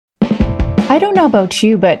I don't know about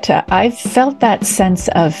you, but I've felt that sense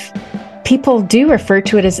of people do refer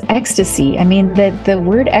to it as ecstasy. I mean, the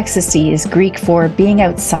word ecstasy is Greek for being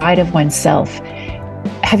outside of oneself.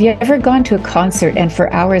 Have you ever gone to a concert and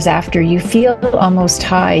for hours after you feel almost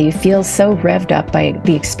high, you feel so revved up by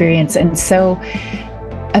the experience and so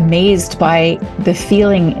amazed by the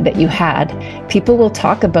feeling that you had? People will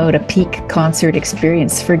talk about a peak concert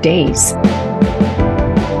experience for days.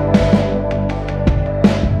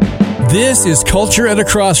 This is Culture at a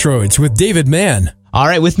Crossroads with David Mann. All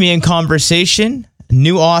right, with me in conversation,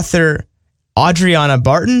 new author Adriana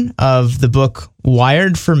Barton of the book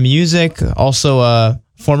Wired for Music, also a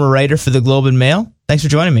former writer for the Globe and Mail. Thanks for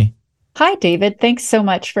joining me. Hi, David. Thanks so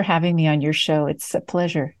much for having me on your show. It's a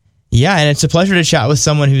pleasure. Yeah, and it's a pleasure to chat with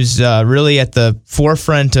someone who's really at the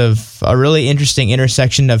forefront of a really interesting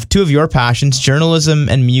intersection of two of your passions, journalism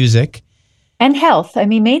and music. And health. I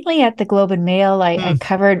mean, mainly at the Globe and Mail, I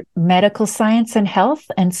covered medical science and health.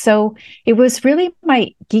 And so it was really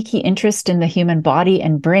my geeky interest in the human body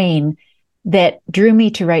and brain that drew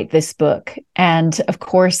me to write this book. And of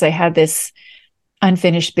course, I had this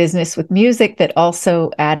unfinished business with music that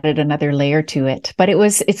also added another layer to it. But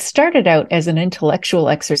it started out as an intellectual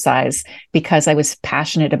exercise because I was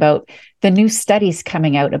passionate about the new studies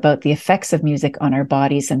coming out about the effects of music on our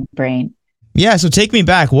bodies and brain. Yeah, so take me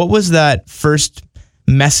back. What was that first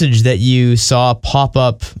message that you saw pop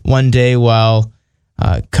up one day while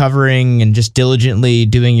covering and just diligently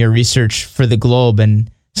doing your research for the Globe,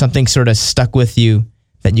 and something sort of stuck with you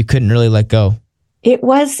that you couldn't really let go? It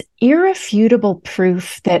was irrefutable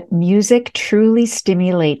proof that music truly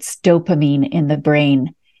stimulates dopamine in the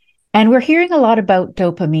brain. And we're hearing a lot about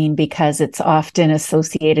dopamine because it's often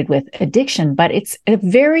associated with addiction, but it's a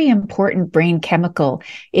very important brain chemical.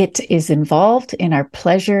 It is involved in our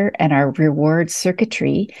pleasure and our reward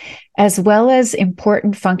circuitry, as well as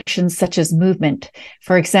important functions such as movement.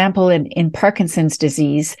 For example, in Parkinson's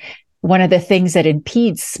disease, one of the things that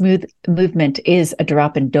impedes smooth movement is a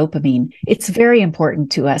drop in dopamine. It's very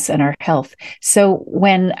important to us and our health. So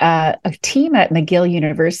when a team at McGill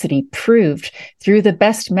University proved through the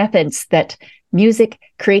best methods that music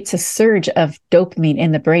creates a surge of dopamine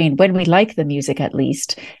in the brain, when we like the music at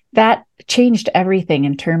least, that changed everything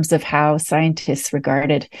in terms of how scientists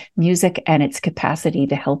regarded music and its capacity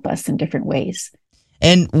to help us in different ways.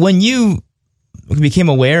 And when you became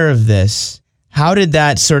aware of this, how did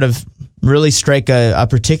that sort of really strike a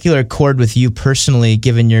particular chord with you personally,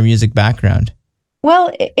 given your music background? Well,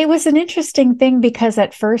 it was an interesting thing because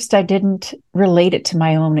at first I didn't relate it to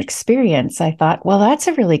my own experience. I thought, well, that's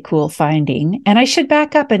a really cool finding. And I should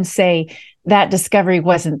back up and say that discovery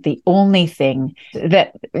wasn't the only thing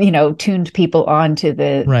that, tuned people on to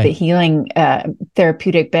the healing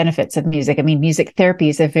therapeutic benefits of music. I mean, music therapy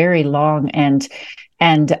is a very long and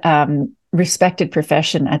respected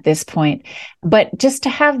profession at this point. But just to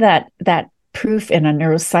have that proof in a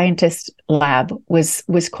neuroscientist lab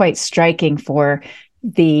was quite striking for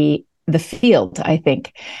the field, I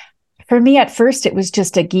think. For me, at first, it was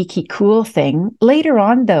just a geeky, cool thing. Later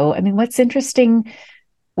on, though, I mean, what's interesting,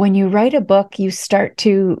 when you write a book, you start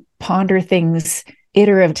to ponder things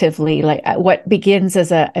iteratively, like what begins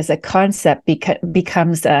as a concept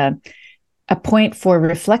becomes a point for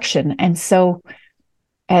reflection. And so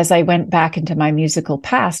as I went back into my musical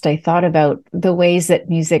past, I thought about the ways that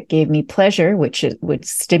music gave me pleasure, which would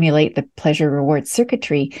stimulate the pleasure reward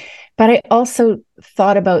circuitry. But I also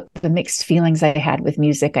thought about the mixed feelings I had with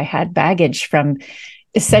music. I had baggage from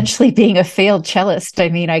essentially being a failed cellist. I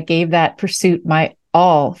mean, I gave that pursuit my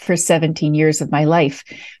all for 17 years of my life.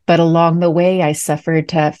 But along the way, I suffered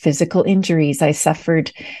physical injuries. I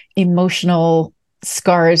suffered emotional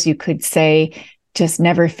scars, you could say, just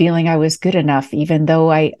never feeling I was good enough, even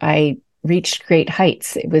though I reached great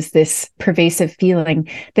heights. It was this pervasive feeling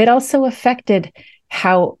that also affected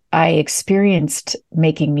how I experienced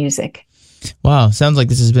making music. Wow. Sounds like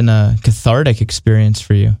this has been a cathartic experience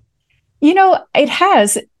for you. It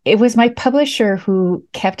has. It was my publisher who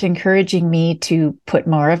kept encouraging me to put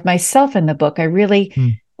more of myself in the book. I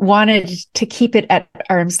really wanted to keep it at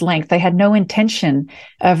arm's length. I had no intention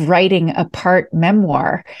of writing a part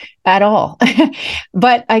memoir at all.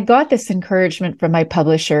 But I got this encouragement from my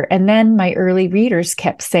publisher. And then my early readers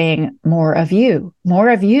kept saying, more of you, more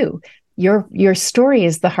of you. Your story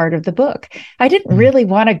is the heart of the book. I didn't really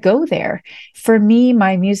want to go there. For me,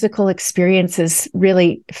 my musical experiences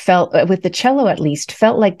really felt, with the cello at least,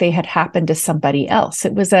 felt like they had happened to somebody else.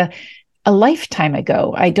 It was a lifetime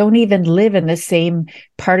ago. I don't even live in the same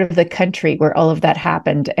part of the country where all of that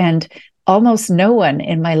happened. And almost no one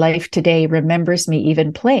in my life today remembers me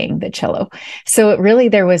even playing the cello. So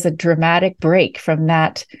there was a dramatic break from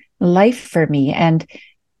that life for me. And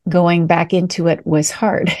going back into it was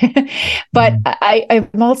hard. But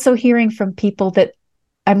I'm also hearing from people that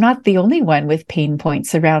I'm not the only one with pain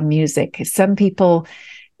points around music. Some people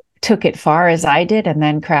took it far, as I did, and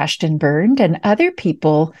then crashed and burned. And other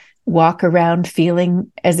people walk around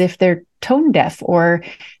feeling as if they're tone deaf or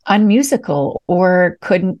unmusical or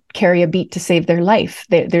couldn't carry a beat to save their life.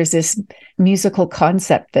 There's this musical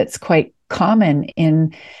concept that's quite common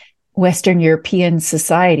in Western European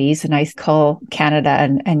societies, and I call Canada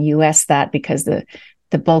and US that because the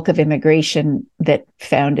bulk of immigration that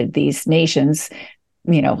founded these nations,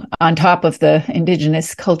 on top of the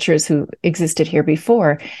indigenous cultures who existed here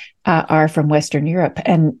before, are from Western Europe.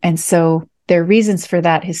 And so there are reasons for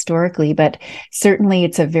that historically, but certainly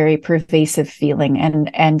it's a very pervasive feeling.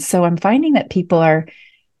 And so I'm finding that people are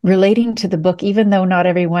relating to the book, even though not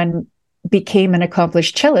everyone became an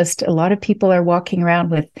accomplished cellist. A lot of people are walking around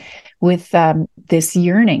with this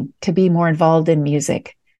yearning to be more involved in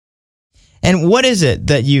music. And what is it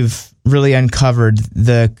that you've really uncovered,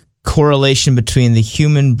 the correlation between the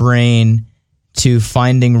human brain to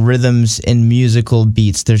finding rhythms in musical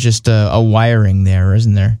beats? There's just a wiring there,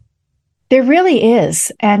 isn't there? There really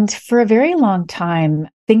is. And for a very long time,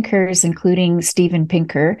 thinkers, including Steven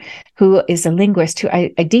Pinker, who is a linguist who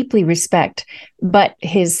I deeply respect, but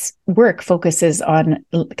his work focuses on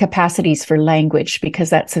capacities for language, because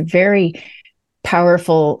that's a very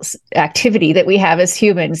powerful activity that we have as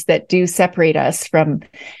humans that do separate us from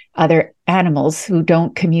other animals who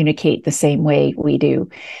don't communicate the same way we do.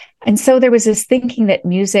 And so there was this thinking that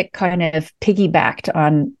music kind of piggybacked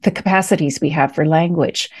on the capacities we have for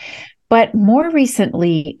language. But more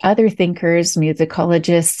recently, other thinkers,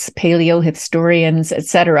 musicologists, paleohistorians,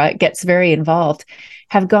 etc., it gets very involved,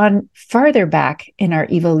 have gone farther back in our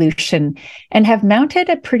evolution and have mounted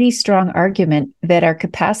a pretty strong argument that our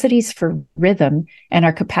capacities for rhythm and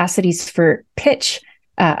our capacities for pitch,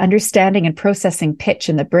 understanding and processing pitch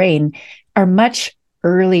in the brain, are much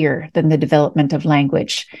earlier than the development of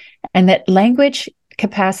language, and that language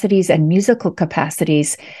capacities and musical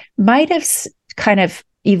capacities might have kind of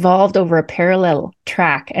evolved over a parallel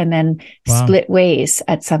track and then split ways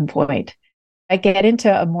at some point. I get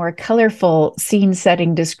into a more colorful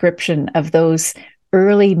scene-setting description of those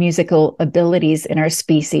early musical abilities in our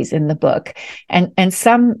species in the book. And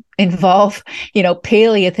some involve,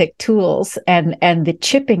 Paleolithic tools and the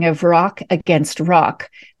chipping of rock against rock,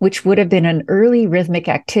 which would have been an early rhythmic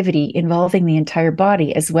activity involving the entire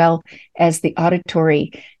body as well as the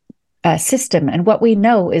auditory system. And what we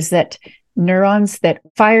know is that neurons that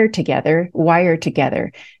fire together wire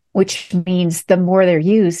together, which means the more they're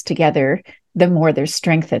used together, the more they're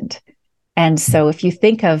strengthened. And so if you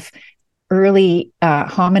think of early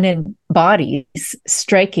hominid bodies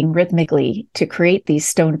striking rhythmically to create these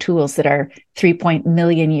stone tools that are 3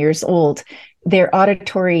 million years old, their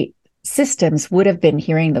auditory systems would have been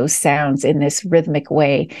hearing those sounds in this rhythmic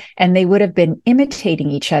way, and they would have been imitating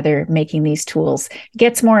each other, making these tools. It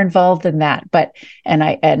gets more involved than that,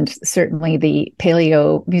 and certainly the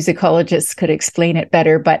paleomusicologists could explain it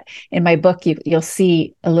better, but in my book, you'll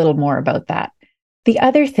see a little more about that. The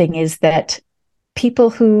other thing is that people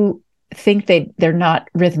who think they're not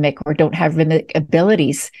rhythmic or don't have rhythmic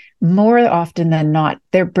abilities, more often than not,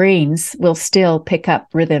 their brains will still pick up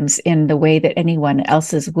rhythms in the way that anyone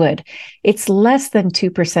else's would. It's less than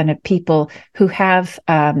 2% of people who have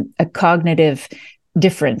a cognitive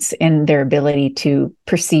difference in their ability to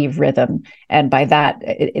perceive rhythm. And by that,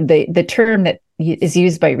 the term that is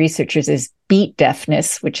used by researchers is beat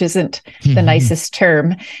deafness, which isn't the nicest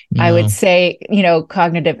term. No. I would say,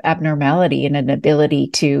 cognitive abnormality and an ability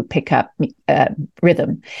to pick up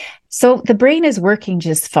rhythm. So the brain is working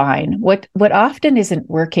just fine. What often isn't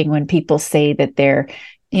working when people say that they're,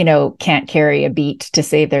 can't carry a beat to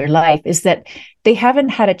save their life is that they haven't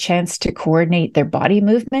had a chance to coordinate their body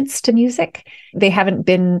movements to music. They haven't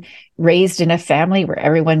been raised in a family where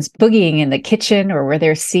everyone's boogieing in the kitchen or where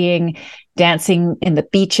they're seeing dancing in the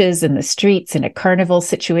beaches and the streets in a carnival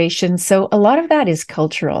situation. So a lot of that is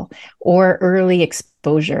cultural or early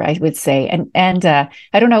exposure, I would say. And I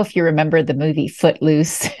don't know if you remember the movie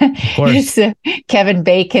Footloose. Of course. It's Kevin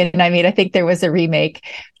Bacon. I mean, I think there was a remake.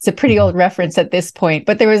 It's a pretty old reference at this point,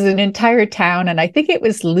 but there was an entire town, and I think it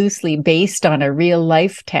was loosely based on a real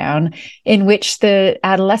life town in which the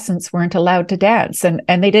adolescents weren't allowed to dance, and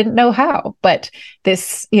they didn't know how. But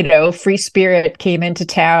this, free spirit came into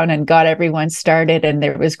town and got everyone started, and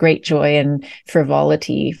there was great joy and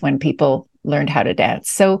frivolity when people learned how to dance.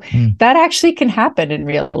 So that actually can happen in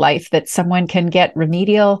real life, that someone can get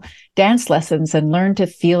remedial dance lessons and learn to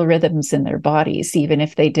feel rhythms in their bodies, even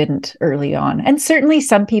if they didn't early on. And certainly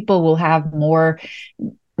some people will have more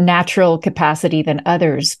natural capacity than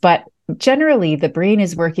others, but generally the brain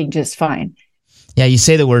is working just fine. Yeah, you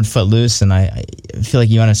say the word footloose, and I feel like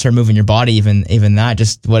you want to start moving your body, even that,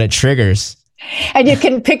 just what it triggers. And you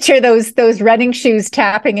can picture those running shoes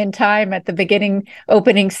tapping in time at the beginning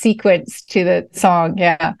opening sequence to the song.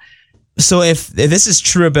 Yeah. So if this is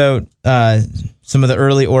true about some of the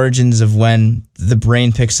early origins of when the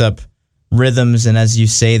brain picks up rhythms, and as you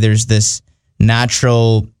say, there's this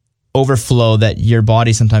natural overflow that your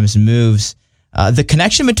body sometimes moves, the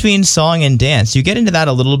connection between song and dance, you get into that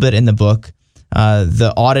a little bit in the book,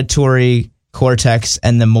 the auditory cortex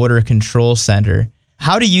and the motor control center.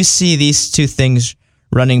 How do you see these two things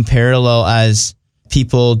running parallel as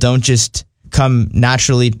people don't just come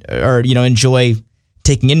naturally or, enjoy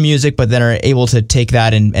taking in music, but then are able to take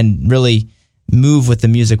that and really move with the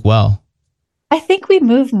music well? I think we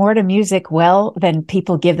move more to music well than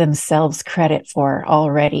people give themselves credit for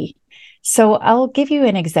already. So I'll give you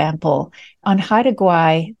an example. On Haida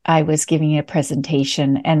Gwaii, I was giving a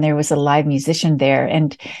presentation and there was a live musician there,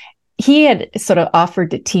 and he had sort of offered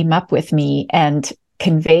to team up with me and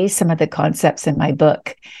convey some of the concepts in my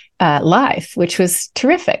book live, which was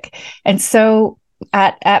terrific. And so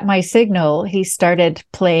at my signal, he started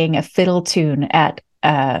playing a fiddle tune at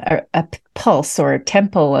a pulse or a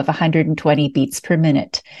tempo of 120 beats per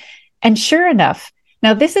minute. And sure enough,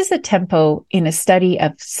 now this is a tempo in a study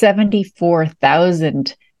of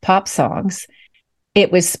 74,000 pop songs.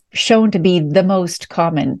 It was shown to be the most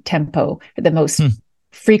common tempo, the most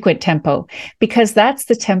frequent tempo, because that's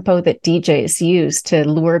the tempo that DJs use to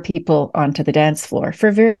lure people onto the dance floor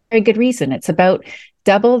for very, very good reason. It's about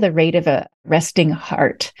double the rate of a resting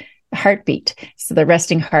heartbeat. So the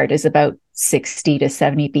resting heart is about 60 to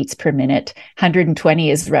 70 beats per minute. 120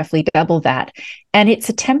 is roughly double that. And it's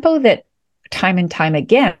a tempo that time and time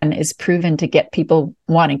again is proven to get people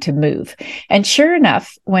wanting to move. And sure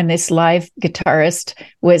enough, when this live guitarist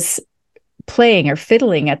was playing or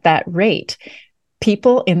fiddling at that rate,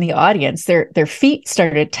 people in the audience, their feet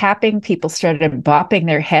started tapping, people started bopping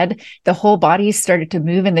their head, the whole body started to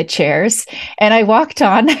move in the chairs. And I walked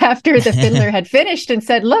on after the fiddler had finished and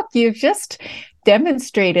said, look, you've just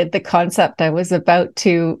demonstrated the concept I was about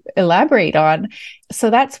to elaborate on. So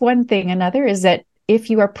that's one thing. Another is that if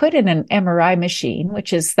you are put in an MRI machine,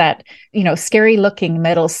 which is that, scary looking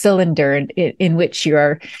metal cylinder in which you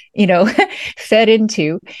are, fed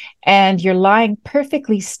into, and you're lying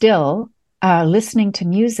perfectly still, listening to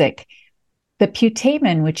music, the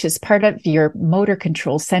putamen, which is part of your motor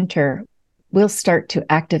control center, will start to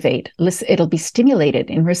activate. It'll be stimulated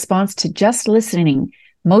in response to just listening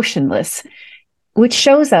motionless, which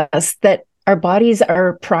shows us that our bodies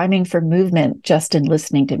are priming for movement just in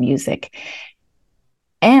listening to music.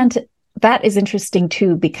 And that is interesting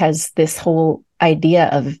too, because this whole idea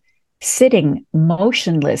of sitting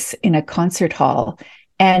motionless in a concert hall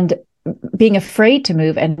and being afraid to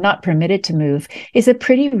move and not permitted to move is a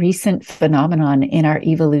pretty recent phenomenon in our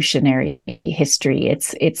evolutionary history.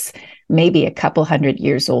 It's maybe a couple hundred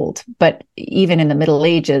years old, but even in the Middle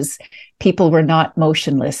Ages, people were not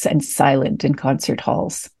motionless and silent in concert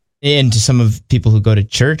halls. And to some of people who go to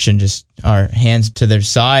church and just are hands to their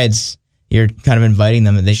sides, you're kind of inviting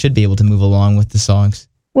them that they should be able to move along with the songs.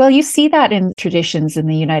 Well, you see that in traditions in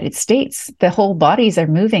the United States. The whole bodies are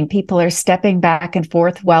moving. People are stepping back and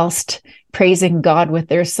forth whilst praising God with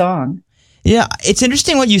their song. Yeah, it's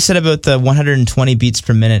interesting what you said about the 120 beats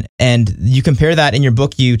per minute. And you compare that in your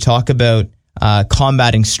book. You talk about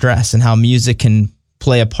combating stress and how music can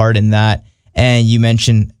play a part in that. And you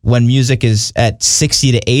mention when music is at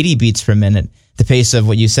 60 to 80 beats per minute, the pace of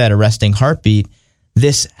what you said, a resting heartbeat,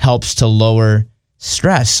 this helps to lower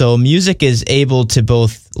stress. So music is able to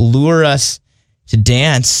both lure us to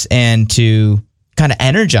dance and to kind of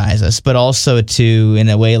energize us, but also to, in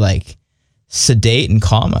a way, like sedate and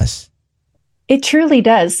calm us. It truly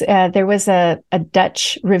does. There was a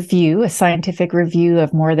Dutch review, a scientific review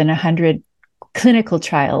of more than 100 clinical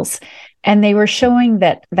trials, and they were showing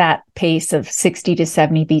that pace of 60 to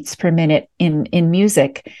 70 beats per minute in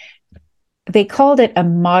music, they called it a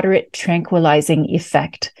moderate tranquilizing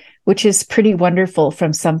effect, which is pretty wonderful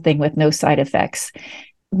from something with no side effects.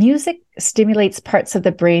 Music stimulates parts of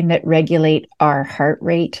the brain that regulate our heart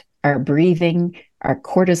rate, our breathing, our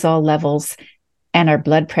cortisol levels, and our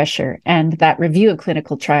blood pressure. And that review of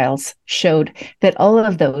clinical trials showed that all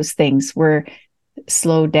of those things were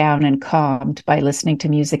slowed down and calmed by listening to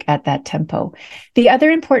music at that tempo. The other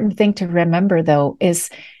important thing to remember, though, is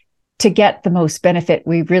to get the most benefit,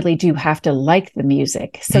 we really do have to like the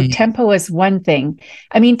music. So tempo is one thing.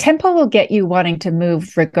 I mean, tempo will get you wanting to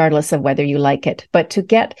move regardless of whether you like it. But to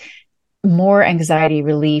get more anxiety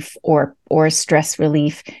relief or or stress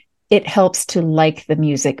relief, it helps to like the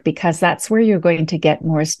music, because that's where you're going to get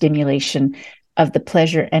more stimulation of the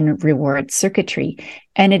pleasure and reward circuitry.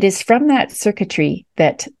 And it is from that circuitry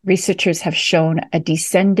that researchers have shown a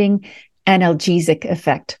descending analgesic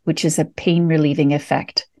effect, which is a pain relieving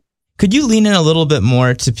effect. Could you lean in a little bit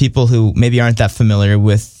more to people who maybe aren't that familiar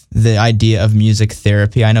with the idea of music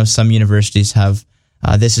therapy? I know some universities have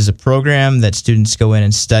this is a program that students go in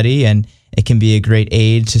and study, and it can be a great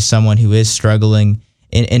aid to someone who is struggling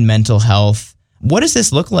in mental health. What does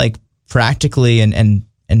this look like practically and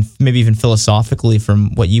maybe even philosophically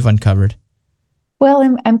from what you've uncovered? Well,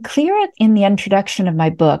 I'm clear in the introduction of my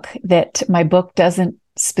book that my book doesn't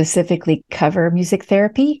specifically cover music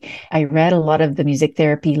therapy. I read a lot of the music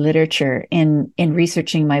therapy literature in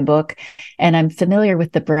researching my book, and I'm familiar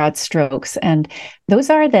with the broad strokes. And those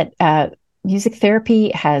are that music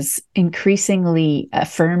therapy has increasingly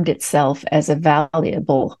affirmed itself as a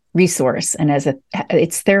valuable resource, and as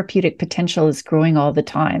its therapeutic potential is growing all the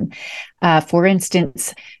time. For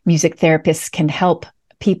instance, music therapists can help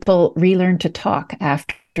people relearn to talk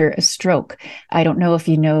after a stroke. I don't know if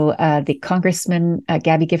you know the Congressman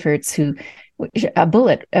Gabby Giffords, who a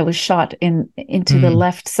bullet was shot into the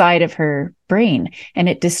left side of her brain, and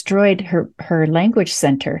it destroyed her language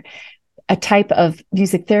center. A type of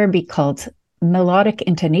music therapy called melodic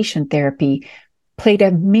intonation therapy played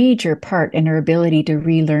a major part in her ability to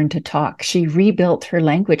relearn to talk. She rebuilt her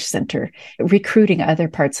language center, recruiting other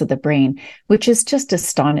parts of the brain, which is just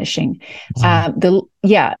astonishing. Wow.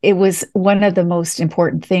 It was one of the most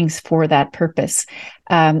important things for that purpose.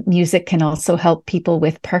 Music can also help people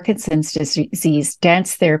with Parkinson's disease.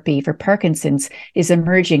 Dance therapy for Parkinson's is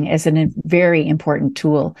emerging as a very important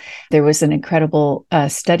tool. There was an incredible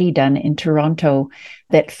study done in Toronto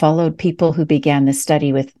that followed people who began the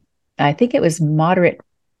study with, I think it was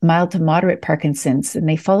mild to moderate Parkinson's, and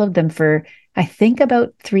they followed them for, I think,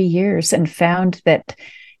 about 3 years, and found that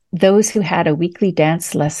those who had a weekly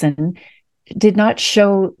dance lesson did not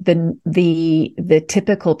show the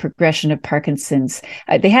typical progression of Parkinson's.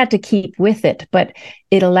 They had to keep with it, but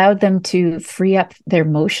it allowed them to free up their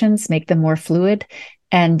emotions, make them more fluid,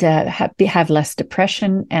 and have less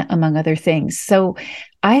depression, among other things. So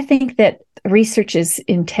I think that research is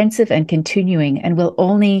intensive and continuing, and will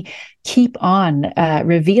only keep on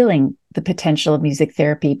revealing the potential of music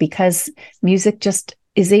therapy, because music just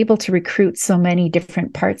is able to recruit so many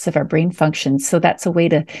different parts of our brain functions. So that's a way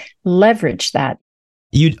to leverage that.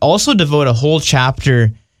 You'd also devote a whole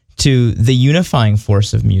chapter to the unifying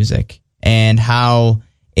force of music and how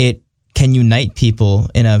it can unite people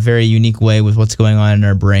in a very unique way with what's going on in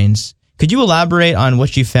our brains. Could you elaborate on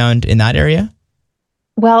what you found in that area?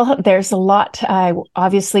 Well, there's a lot I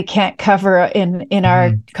obviously can't cover in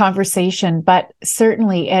our conversation, but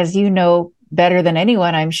certainly, as you know better than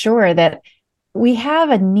anyone, I'm sure, that we have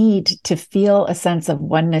a need to feel a sense of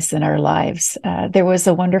oneness in our lives. There was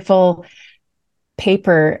a wonderful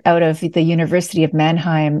paper out of the University of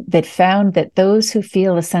Mannheim that found that those who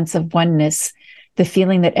feel a sense of oneness, the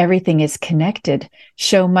feeling that everything is connected,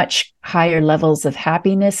 show much higher levels of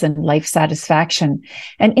happiness and life satisfaction.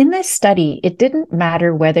 And in this study, it didn't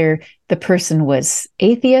matter whether the person was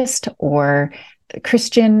atheist or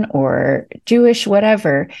Christian or Jewish,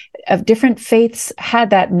 whatever, of different faiths, had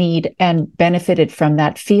that need and benefited from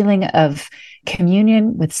that feeling of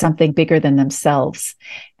communion with something bigger than themselves.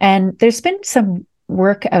 And there's been some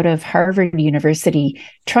work out of Harvard University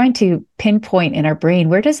trying to pinpoint in our brain,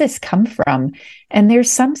 where does this come from? And there's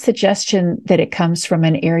some suggestion that it comes from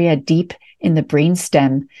an area deep in the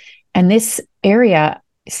brainstem. And this area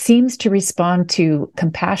seems to respond to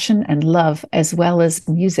compassion and love as well as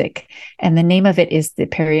music. And the name of it is the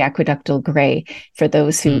periaqueductal gray, for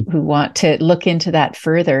those who want to look into that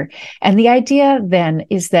further. And the idea then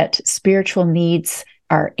is that spiritual needs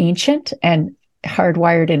are ancient and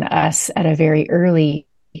hardwired in us at a very early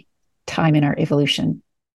time in our evolution.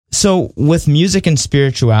 So with music and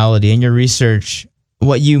spirituality in your research,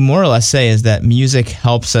 what you more or less say is that music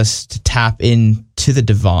helps us to tap into the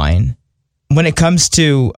divine. When it comes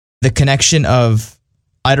to the connection of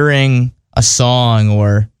uttering a song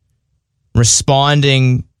or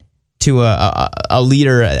responding to a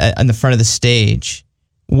leader on the front of the stage,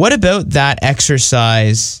 what about that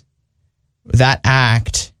exercise, that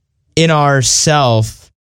act in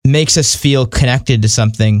ourself makes us feel connected to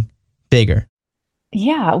something bigger?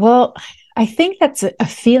 Yeah, well, I think that's a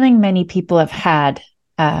feeling many people have had.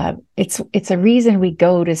 It's a reason we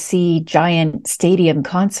go to see giant stadium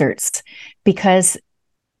concerts, because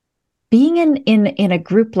being in a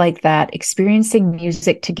group like that, experiencing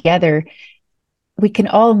music together, we can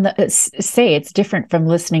all say it's different from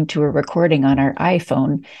listening to a recording on our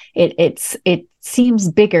iPhone. It seems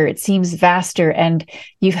bigger, it seems vaster, and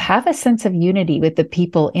you have a sense of unity with the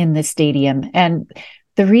people in the stadium. And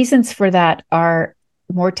the reasons for that are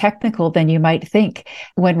more technical than you might think.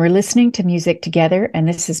 When we're listening to music together, and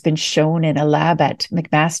this has been shown in a lab at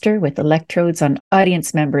McMaster with electrodes on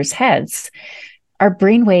audience members' heads, our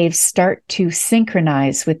brainwaves start to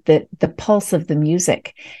synchronize with the pulse of the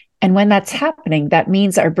music. And when that's happening, that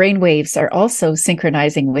means our brainwaves are also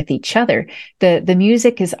synchronizing with each other. The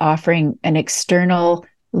music is offering an external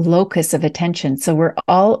locus of attention. So we're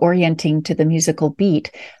all orienting to the musical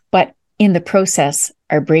beat, but in the process,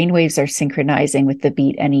 our brainwaves are synchronizing with the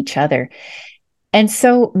beat and each other. And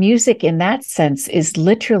so music in that sense is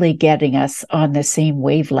literally getting us on the same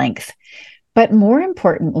wavelength. But more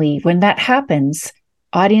importantly, when that happens,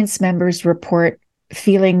 audience members report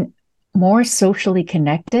feeling more socially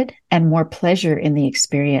connected and more pleasure in the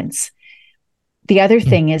experience. The other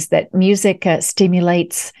thing is that music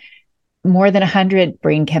stimulates more than 100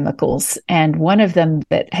 brain chemicals. And one of them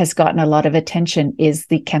that has gotten a lot of attention is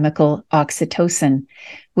the chemical oxytocin,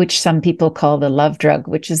 which some people call the love drug,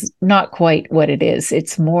 which is not quite what it is.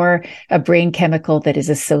 It's more a brain chemical that is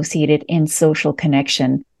associated in social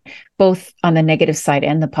connection, both on the negative side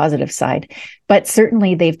and the positive side. But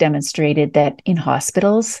certainly they've demonstrated that in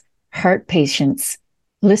hospitals, heart patients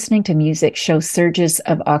listening to music show surges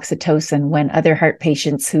of oxytocin when other heart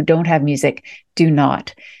patients who don't have music do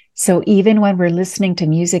not. So even when we're listening to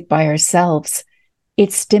music by ourselves,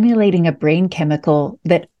 it's stimulating a brain chemical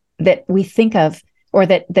that we think of, or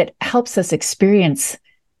that helps us experience,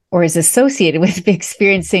 or is associated with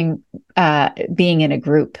experiencing being in a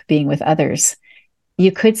group, being with others.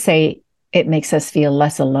 You could say it makes us feel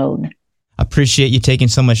less alone. Appreciate you taking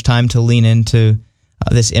so much time to lean into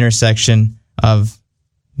this intersection of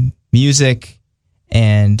music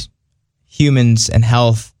and humans and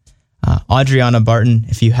health. Adriana Barton,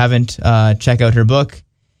 if you haven't, check out her book.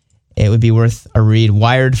 It would be worth a read.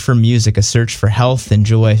 Wired for Music, A Search for Health and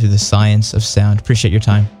Joy Through the Science of Sound. Appreciate your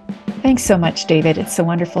time. Thanks so much, David. It's a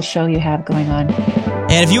wonderful show you have going on.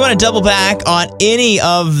 And if you want to double back on any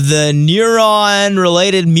of the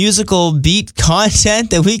neuron-related musical beat content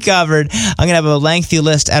that we covered, I'm going to have a lengthy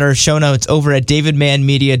list at our show notes over at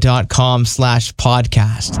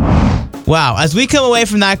davidmanmedia.com/podcast. Wow, as we come away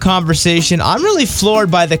from that conversation, I'm really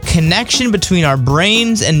floored by the connection between our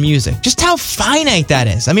brains and music. Just how finite that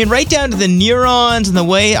is. I mean, right down to the neurons and the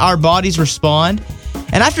way our bodies respond.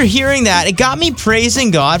 And after hearing that, it got me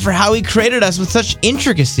praising God for how He created us with such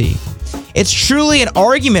intricacy. It's truly an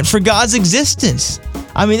argument for God's existence.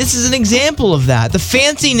 I mean, this is an example of that. The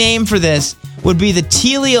fancy name for this would be the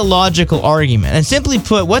teleological argument. And simply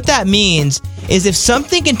put, what that means is if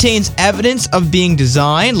something contains evidence of being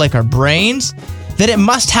designed, like our brains, then it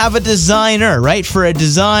must have a designer, right? For a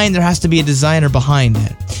design, there has to be a designer behind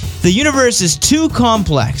it. The universe is too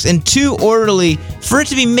complex and too orderly for it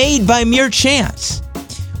to be made by mere chance.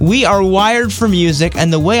 We are wired for music,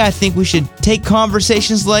 and the way I think we should take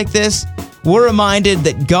conversations like this, we're reminded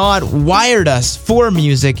that God wired us for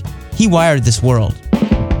music. He wired this world.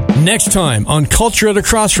 Next time on Culture at a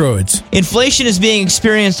Crossroads. Inflation is being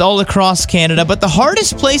experienced all across Canada, but the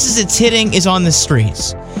hardest places it's hitting is on the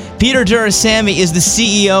streets. Peter Durasamy is the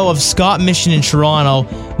CEO of Scott Mission in Toronto.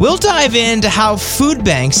 We'll dive into how food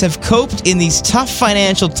banks have coped in these tough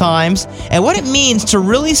financial times and what it means to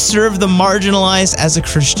really serve the marginalized as a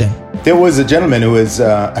Christian. There was a gentleman who was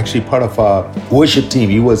actually part of our worship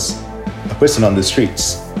team. He was a person on the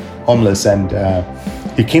streets, homeless, and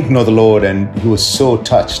he came to know the Lord, and he was so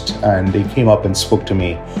touched, and he came up and spoke to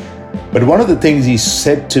me. But one of the things he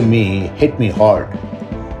said to me hit me hard.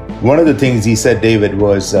 One of the things he said, David,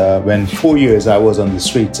 was when 4 years I was on the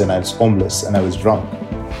streets and I was homeless and I was drunk.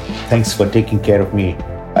 Thanks for taking care of me.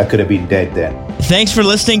 I could have been dead then. Thanks for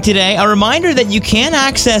listening today. A reminder that you can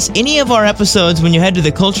access any of our episodes when you head to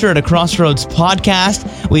the Culture at a Crossroads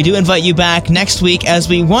podcast. We do invite you back next week as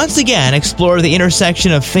we once again explore the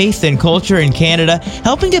intersection of faith and culture in Canada,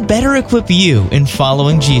 helping to better equip you in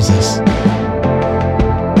following Jesus.